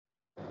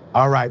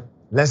All right,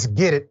 let's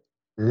get it.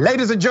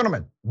 Ladies and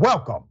gentlemen,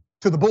 welcome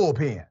to the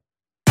Bullpen.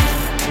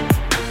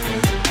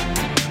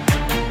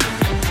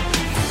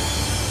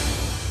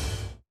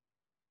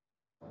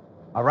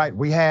 All right,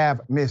 we have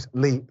Miss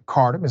Lee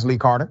Carter. Miss Lee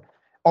Carter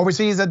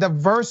oversees a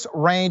diverse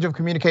range of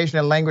communication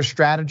and language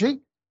strategy,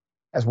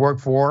 has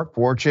worked for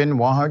Fortune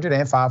 100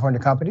 and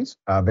 500 companies,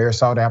 a very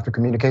sought after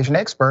communication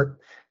expert.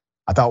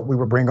 I thought we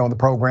would bring on the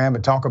program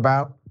and talk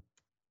about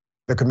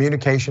the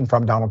communication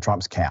from Donald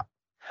Trump's camp.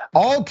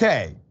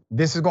 Okay,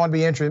 this is going to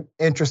be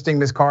interesting,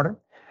 Ms. Carter.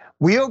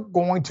 We are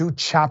going to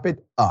chop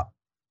it up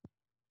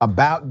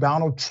about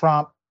Donald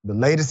Trump, the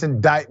latest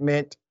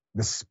indictment,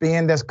 the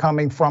spin that's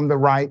coming from the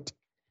right.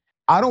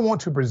 I don't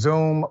want to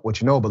presume what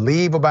you know or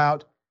believe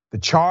about the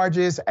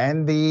charges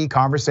and the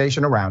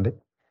conversation around it.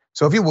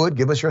 So if you would,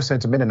 give us your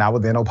sentiment and I will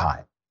then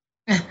opine.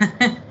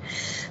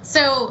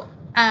 So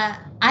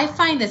I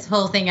find this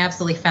whole thing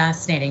absolutely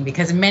fascinating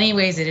because in many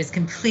ways it is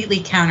completely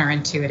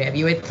counterintuitive.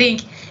 You would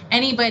think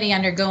anybody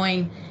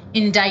undergoing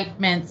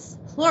indictments,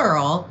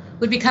 plural,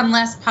 would become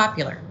less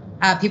popular.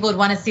 People would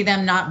want to see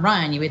them not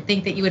run. You would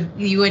think that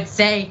you would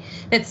say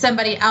that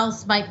somebody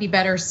else might be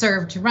better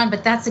served to run,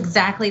 but that's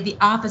exactly the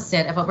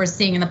opposite of what we're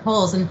seeing in the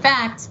polls. In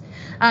fact,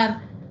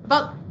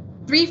 about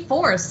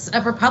 3/4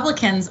 of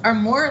Republicans are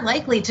more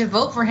likely to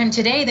vote for him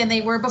today than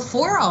they were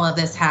before all of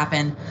this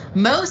happened.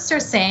 Most are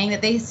saying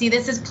that they see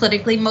this as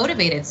politically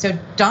motivated. So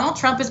Donald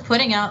Trump is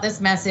putting out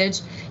this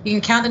message. You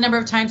can count the number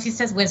of times he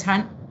says witch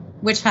hunt,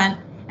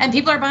 and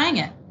people are buying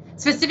it.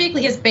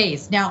 Specifically his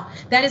base. Now,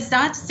 that is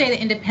not to say that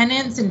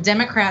independents and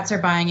Democrats are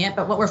buying it,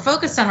 but what we're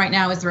focused on right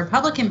now is the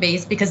Republican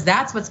base because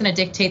that's what's gonna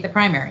dictate the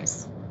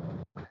primaries.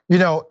 You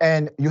know,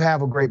 and you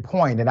have a great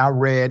point, and I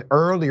read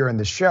earlier in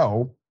the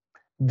show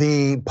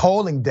the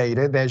polling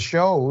data that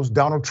shows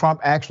Donald Trump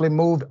actually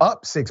moved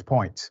up 6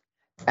 points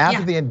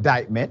after the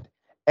indictment.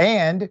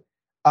 And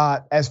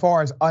as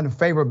far as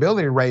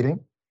unfavorability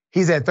rating,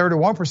 he's at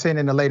 31%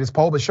 in the latest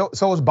poll, but so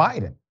is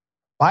Biden.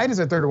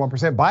 Biden's at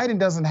 31%. Biden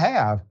doesn't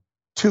have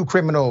 2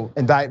 criminal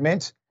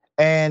indictments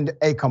and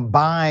a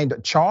combined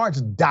charge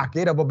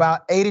docket of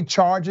about 80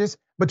 charges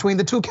between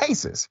the 2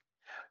 cases.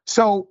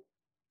 So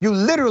you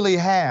literally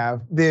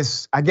have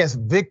this, I guess,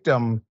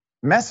 victim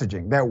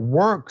messaging that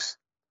works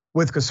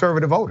with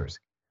conservative voters.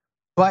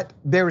 But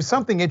there is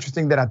something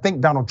interesting that I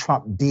think Donald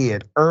Trump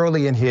did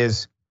early in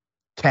his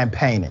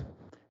campaigning.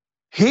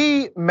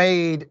 He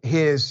made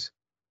his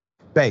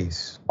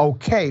base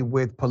okay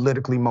with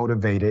politically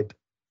motivated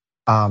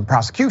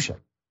prosecution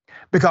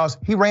because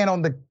he ran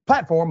on the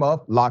platform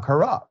of lock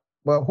her up.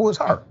 Well, who is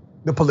her?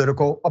 The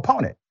political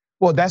opponent.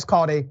 Well, that's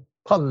called a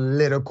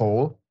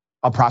political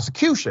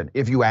prosecution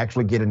if you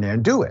actually get in there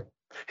and do it.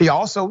 He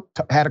also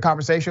had a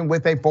conversation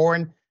with a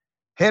foreign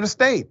head of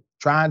state,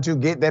 trying to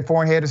get that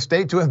foreign head of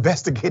state to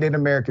investigate an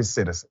American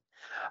citizen.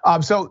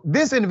 So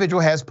this individual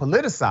has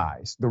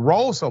politicized the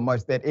role so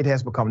much that it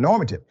has become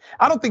normative.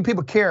 I don't think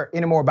people care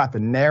anymore about the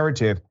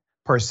narrative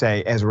per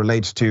se as it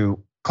relates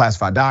to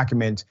classified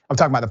documents. I'm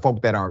talking about the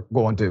folk that are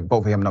going to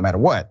vote for him no matter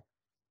what.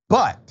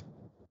 But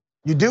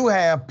you do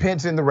have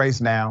Pence in the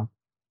race now.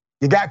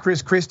 You got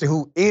Chris Christie,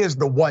 who is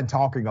the one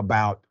talking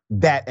about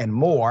that and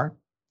more.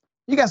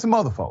 You got some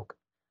other folk.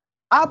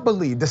 I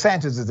believe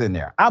DeSantis is in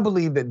there. I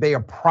believe that they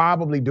are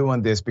probably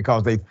doing this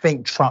because they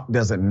think Trump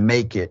doesn't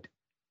make it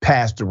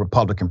past the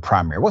Republican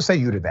primary. What say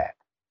you to that?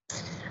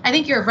 I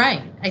think you're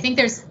right. I think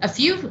there's a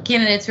few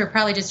candidates who are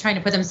probably just trying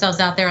to put themselves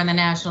out there on the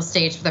national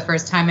stage for the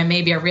first time and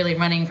maybe are really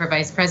running for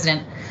vice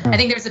president. I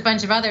think there's a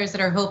bunch of others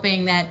that are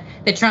hoping that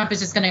Trump is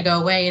just gonna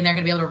go away and they're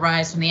gonna be able to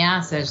rise from the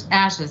ashes.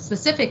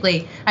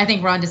 Specifically, I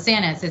think Ron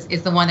DeSantis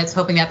is the one that's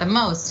hoping that the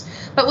most.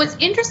 But what's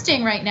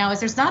interesting right now is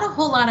there's not a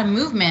whole lot of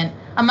movement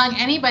among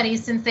anybody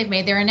since they've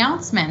made their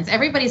announcements.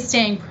 Everybody's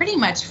staying pretty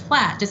much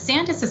flat.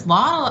 DeSantis has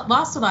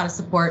lost a lot of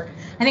support.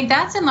 I think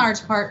that's in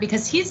large part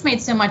because he's made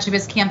so much of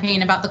his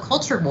campaign about the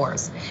culture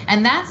wars.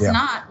 And that's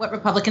not what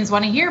Republicans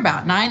want to hear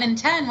about. 9 and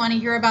 10 want to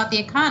hear about the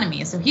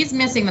economy. So he's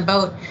missing the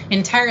boat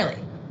entirely.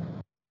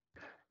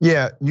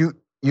 Yeah, you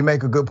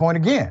make a good point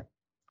again.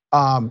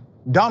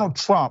 Donald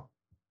Trump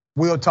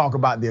will talk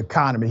about the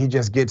economy. He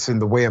just gets in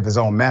the way of his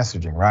own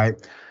messaging, right?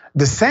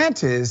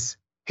 DeSantis,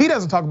 he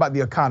doesn't talk about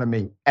the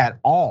economy at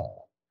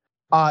all.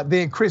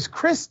 Then Chris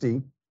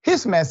Christie,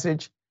 his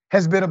message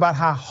has been about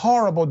how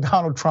horrible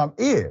Donald Trump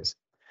is.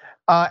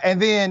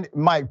 And then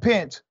Mike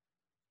Pence,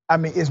 I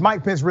mean, is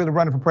Mike Pence really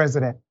running for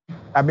president?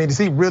 I mean, is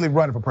he really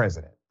running for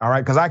president? All right,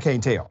 because I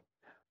can't tell.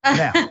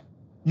 Now,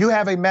 you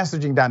have a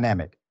messaging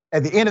dynamic.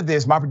 At the end of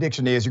this, my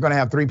prediction is you're gonna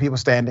have 3 people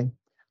standing.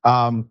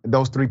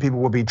 Those 3 people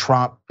will be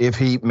Trump if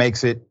he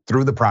makes it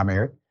through the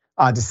primary,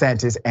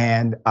 DeSantis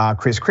and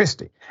Chris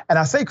Christie. And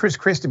I say Chris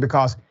Christie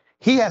because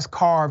he has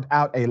carved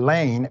out a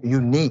lane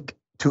unique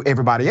to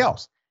everybody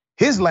else.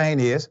 His lane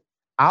is,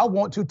 I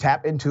want to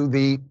tap into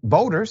the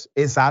voters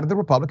inside of the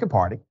Republican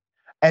Party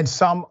and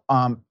some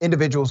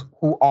individuals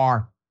who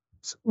are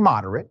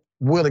moderate,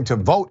 willing to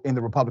vote in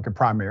the Republican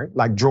primary,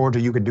 like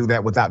Georgia, you can do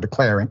that without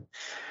declaring.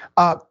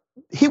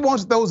 he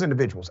wants those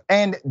individuals.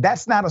 And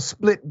that's not a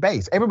split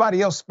base.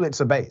 Everybody else splits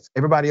a base.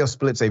 Everybody else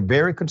splits a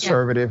very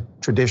conservative,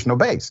 traditional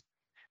base.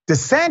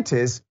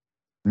 DeSantis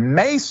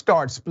may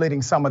start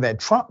splitting some of that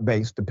Trump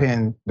base,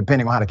 depending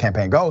on how the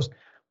campaign goes.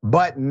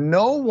 But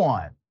no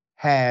one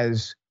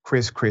has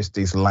Chris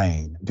Christie's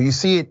lane. Do you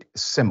see it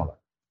similar?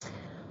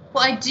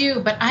 Well, I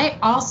do, but I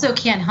also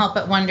can't help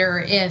but wonder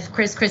if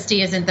Chris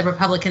Christie isn't the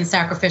Republican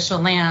sacrificial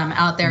lamb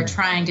out there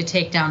trying to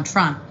take down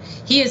Trump.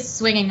 He is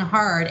swinging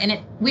hard,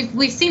 and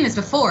we've seen this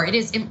before. It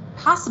is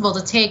impossible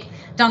to take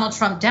Donald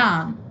Trump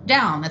down.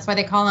 That's why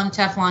they call him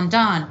Teflon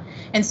Don.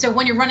 And so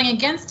when you're running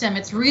against him,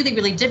 it's really,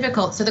 really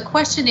difficult. So the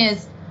question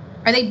is,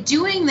 are they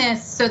doing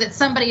this so that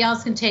somebody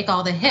else can take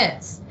all the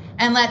hits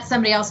and let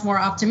somebody else more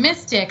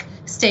optimistic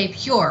stay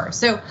pure?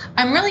 So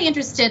I'm really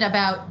interested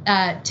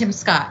about Tim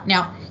Scott.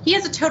 Now, he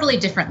has a totally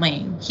different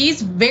lane.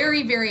 He's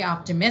very, very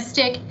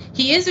optimistic.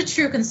 He is a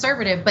true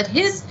conservative, but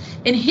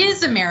in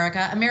his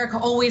America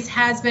always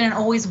has been and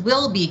always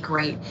will be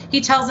great. He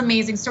tells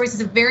amazing stories.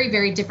 He's a very,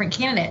 very different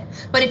candidate.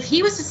 But if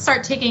he was to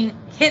start taking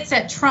hits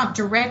at Trump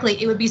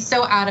directly, it would be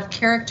so out of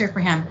character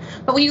for him.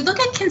 But when you look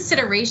at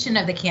consideration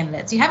of the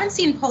candidates, you haven't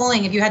seen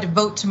polling, if you had to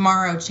vote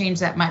tomorrow, change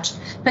that much.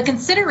 But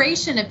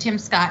consideration of Tim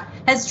Scott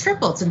has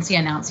tripled since he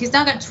announced. He's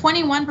now got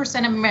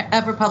 21%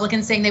 of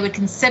Republicans saying they would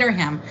consider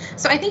him.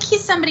 So I think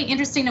he's somebody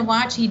interesting to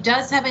watch. He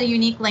does have a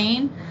unique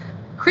lane.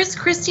 Chris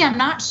Christie, I'm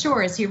not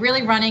sure. Is he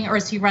really running or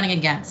is he running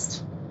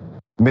against?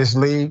 Ms.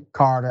 Lee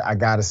Carter, I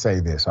gotta say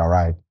this, all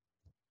right?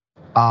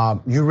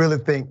 You really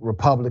think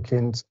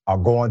Republicans are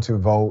going to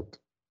vote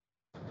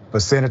for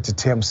Senator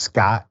Tim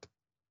Scott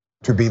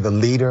to be the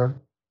leader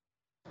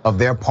of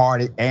their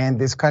party and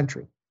this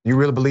country? You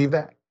really believe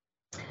that?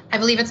 I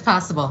believe it's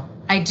possible.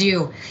 I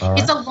do.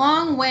 It's a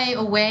long way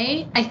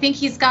away. I think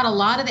he's got a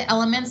lot of the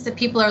elements that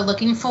people are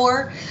looking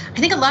for. I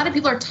think a lot of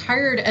people are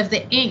tired of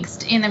the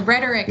angst and the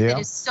rhetoric that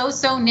is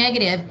so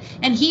negative.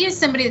 And he is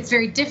somebody that's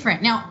very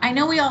different. Now, I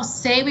know we all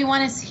say we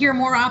want to hear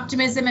more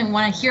optimism and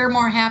want to hear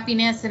more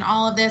happiness and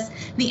all of this.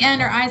 In the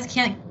end, our eyes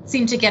can't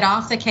seem to get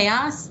off the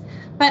chaos.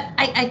 But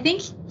I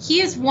think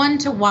he is one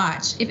to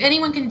watch. If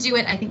anyone can do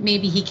it, I think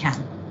maybe he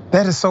can.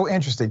 That is so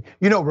interesting.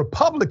 You know,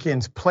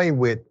 Republicans play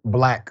with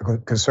black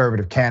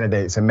conservative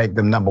candidates and make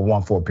them number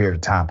one for a period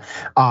of time.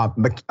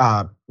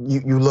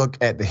 You look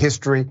at the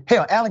history.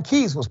 Hell, Alan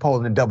Keyes was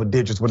polling in double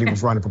digits when he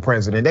was running for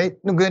president. They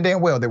knew good and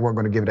damn well they weren't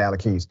going to give it to Alan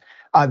Keyes.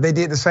 They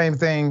did the same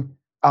thing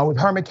with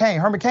Herman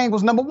Cain. Herman Cain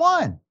was number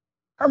one.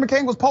 Herman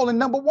Cain was polling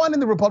number one in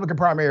the Republican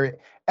primary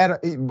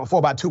for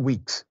about 2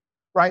 weeks,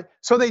 right?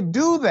 So they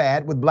do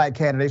that with black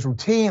candidates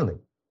routinely.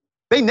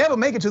 They never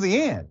make it to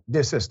the end,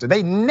 dear sister.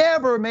 They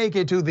never make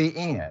it to the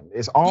end.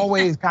 It's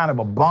always kind of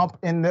a bump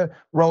in the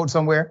road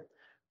somewhere.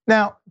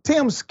 Now,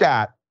 Tim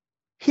Scott,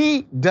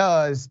 he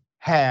does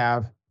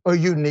have a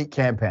unique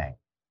campaign.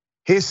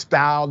 His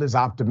style is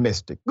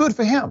optimistic, good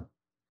for him.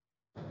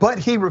 But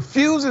he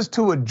refuses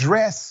to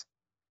address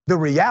the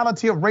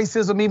reality of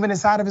racism even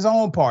inside of his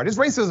own party. There's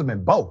racism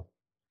in both,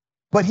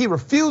 but he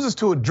refuses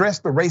to address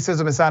the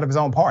racism inside of his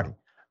own party.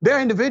 There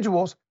are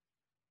individuals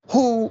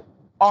who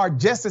are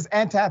just as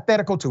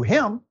antithetical to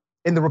him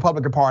in the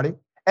Republican Party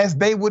as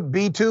they would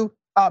be to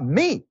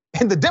me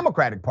in the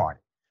Democratic Party.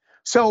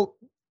 So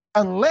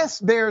unless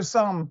there's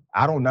some,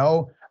 I don't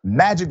know,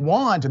 magic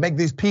wand to make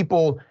these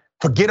people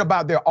forget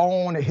about their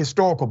own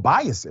historical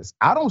biases,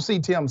 I don't see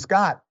Tim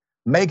Scott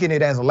making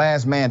it as a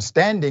last man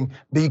standing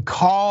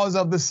because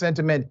of the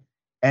sentiment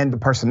and the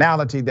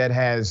personality that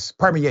has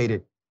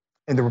permeated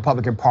in the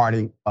Republican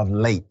Party of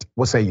late.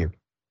 What say you?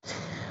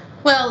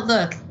 Well,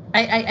 look,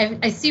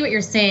 I see what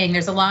you're saying.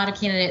 There's a lot of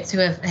candidates who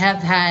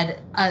have had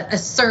a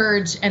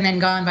surge and then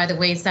gone by the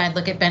wayside.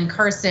 Look at Ben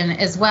Carson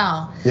as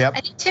well. Yep. I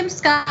think Tim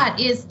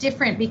Scott is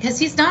different because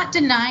he's not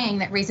denying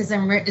that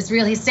racism is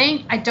real. He's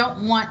saying, I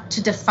don't want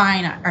to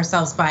define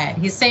ourselves by it.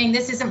 He's saying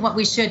this isn't what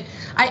we should.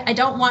 I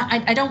don't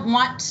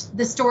want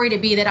the story to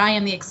be that I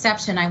am the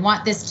exception. I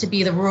want this to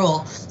be the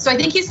rule. So I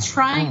think he's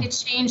trying to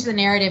change the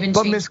narrative and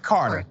but change.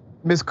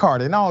 Ms.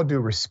 Carter, in all due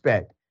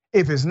respect,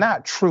 if it's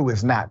not true,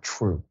 it's not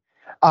true.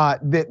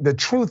 The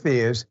truth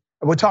is,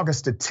 we're talking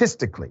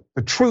statistically,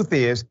 the truth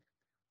is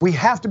we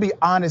have to be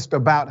honest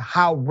about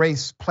how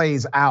race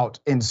plays out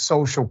in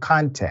social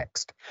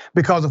context.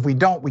 Because if we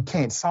don't, we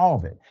can't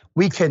solve it.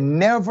 We can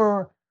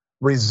never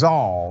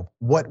resolve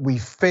what we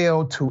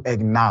fail to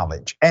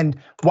acknowledge. And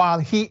while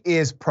he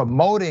is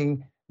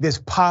promoting this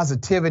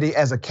positivity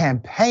as a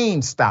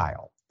campaign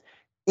style,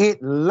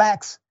 it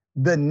lacks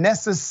the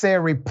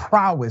necessary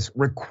prowess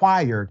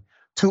required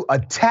to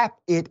attack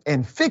it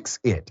and fix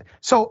it.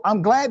 So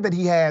I'm glad that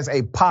he has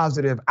a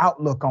positive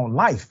outlook on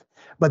life,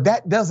 but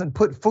that doesn't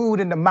put food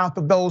in the mouth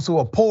of those who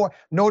are poor,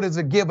 nor does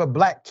it give a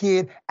black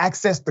kid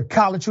access to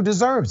college who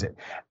deserves it.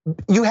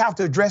 You have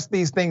to address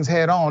these things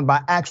head on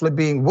by actually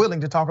being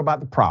willing to talk about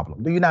the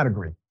problem. Do you not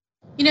agree?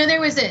 You know,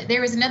 there was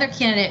another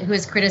candidate who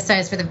was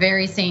criticized for the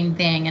very same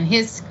thing, and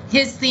his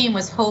theme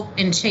was hope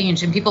and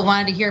change, and people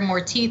wanted to hear more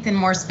teeth and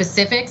more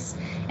specifics.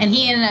 And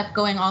he ended up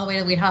going all the way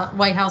to the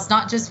White House,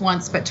 not just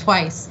once, but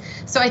twice.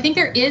 So I think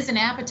there is an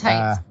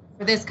appetite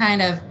for this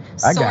kind of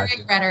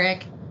sordid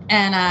rhetoric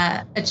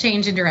and a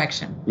change in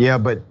direction. Yeah,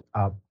 but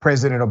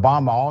President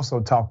Obama also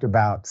talked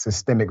about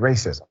systemic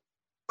racism.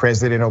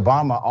 President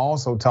Obama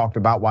also talked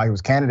about, while he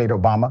was candidate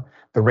Obama,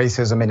 the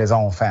racism in his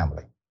own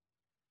family.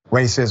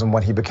 Racism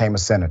when he became a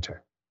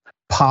senator.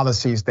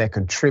 Policies that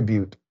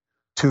contribute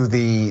to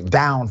the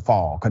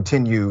downfall,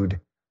 continued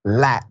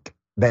lack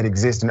that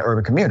exists in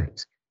urban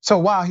communities. So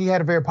while he had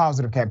a very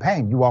positive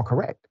campaign, you are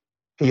correct.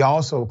 He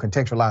also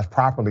contextualized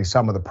properly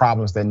some of the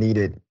problems that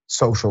needed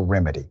social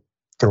remedy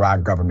through our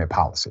government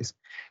policies.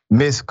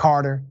 Ms.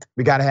 Carter,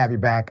 we gotta have you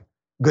back.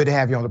 Good to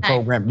have you on the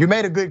program. You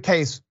made a good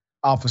case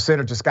for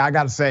Senator Scott. I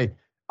gotta say,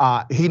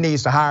 he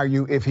needs to hire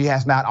you if he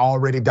has not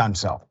already done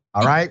so,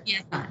 all right?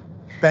 Yes.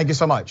 Thank you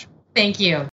so much. Thank you.